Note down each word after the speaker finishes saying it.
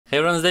Hey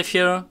everyone, Dave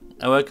here,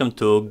 and welcome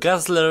to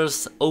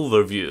GAZZLERS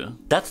Overview.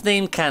 That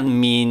name can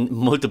mean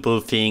multiple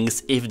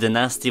things, if the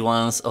nasty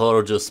ones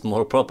or just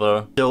more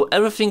proper, though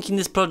everything in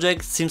this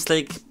project seems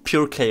like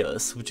pure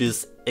chaos, which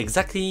is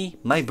exactly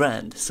my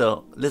brand,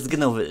 so let's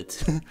get on with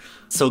it.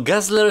 So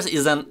GAZZLERS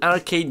is an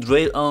arcade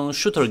rail-on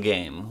shooter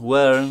game,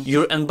 where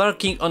you're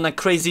embarking on a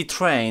crazy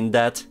train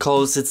that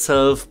calls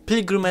itself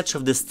Pilgrimage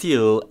of the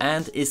Steel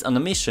and is on a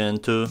mission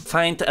to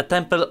find a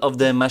temple of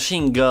the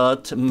machine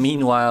god.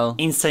 Meanwhile,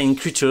 insane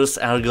creatures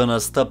are gonna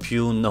stop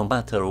you no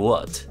matter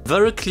what.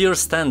 Very clear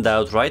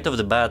standout right off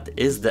the bat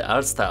is the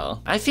art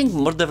style. I think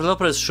more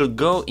developers should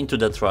go into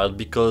that route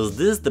because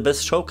this is the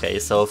best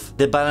showcase of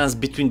the balance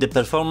between the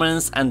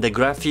performance and the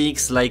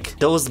graphics, like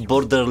those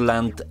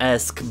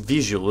Borderland-esque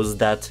visuals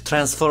that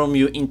transform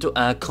you into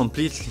a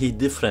completely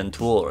different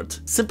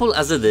world. Simple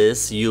as it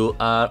is, you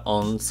are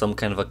on some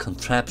kind of a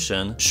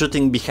contraption,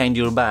 shooting behind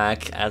your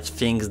back at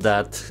things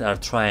that are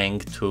trying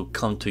to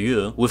come to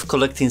you, with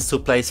collecting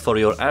supplies for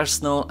your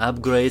arsenal,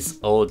 upgrades,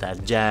 all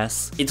that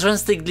jazz.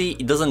 Interestingly,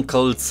 it doesn't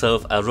call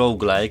itself a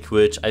roguelike,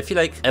 which I feel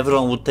like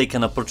everyone would take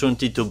an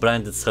opportunity to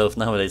brand itself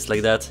nowadays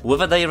like that.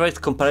 With a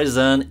direct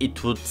comparison,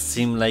 it would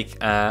seem like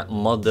a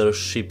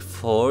Mothership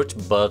Forge,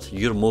 but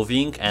you're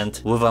moving and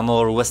with a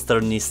more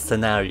westernist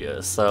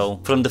scenario.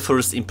 So from the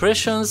first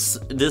impressions,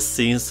 this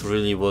seems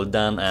really well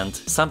done and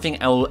something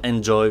I will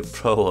enjoy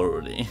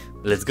thoroughly.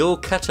 Let's go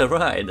catch a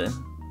ride!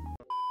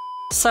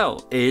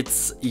 So,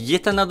 it's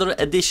yet another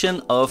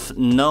edition of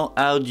no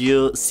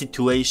audio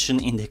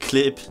situation in the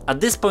clip.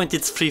 At this point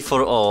it's free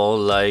for all,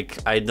 like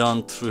I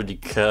don't really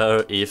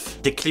care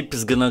if the clip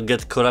is gonna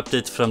get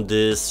corrupted from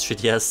this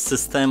shitty ass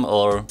system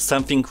or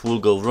something will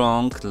go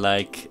wrong,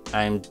 like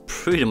I'm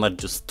pretty much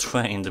just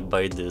trained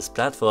by this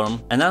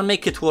platform. And I'll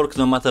make it work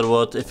no matter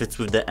what, if it's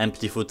with the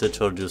empty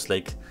footage or just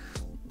like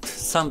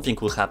something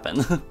will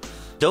happen.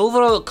 The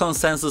overall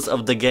consensus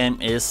of the game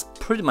is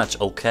pretty much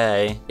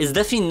okay. It's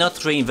definitely not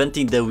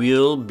reinventing the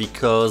wheel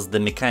because the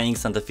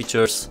mechanics and the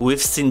features we've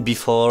seen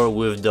before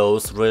with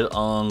those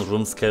rail-on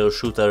room scale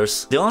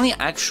shooters. The only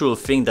actual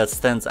thing that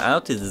stands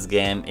out in this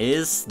game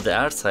is the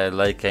art style,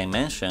 like I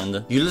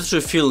mentioned. You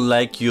literally feel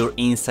like you're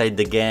inside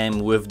the game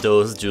with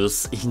those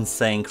just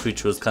insane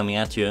creatures coming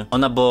at you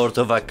on a board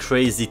of a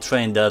crazy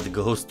train that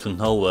goes to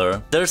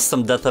nowhere. There's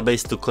some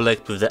database to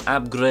collect with the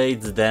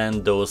upgrades,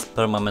 then those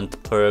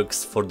permanent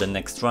perks for the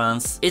next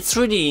runs. It's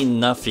really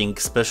nothing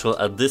special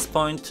at this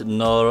point,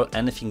 nor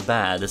anything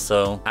bad,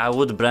 so I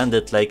would brand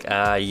it like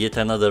yet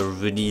another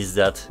release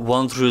that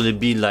won't really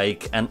be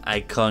like an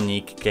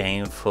iconic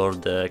game for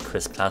the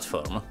Quest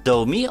platform.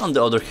 Though me, on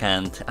the other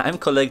hand, I'm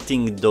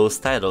collecting those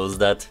titles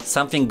that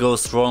something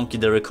goes wrong in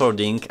the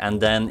recording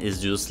and then it's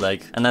just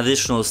like an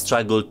additional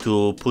struggle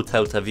to put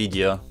out a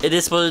video. It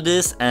is what it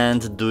is,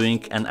 and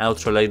doing an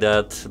outro like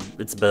that,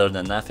 it's better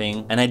than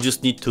nothing, and I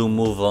just need to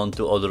move on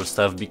to other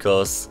stuff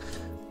because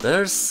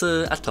there's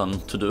a ton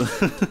to do.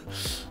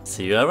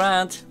 See you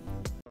around!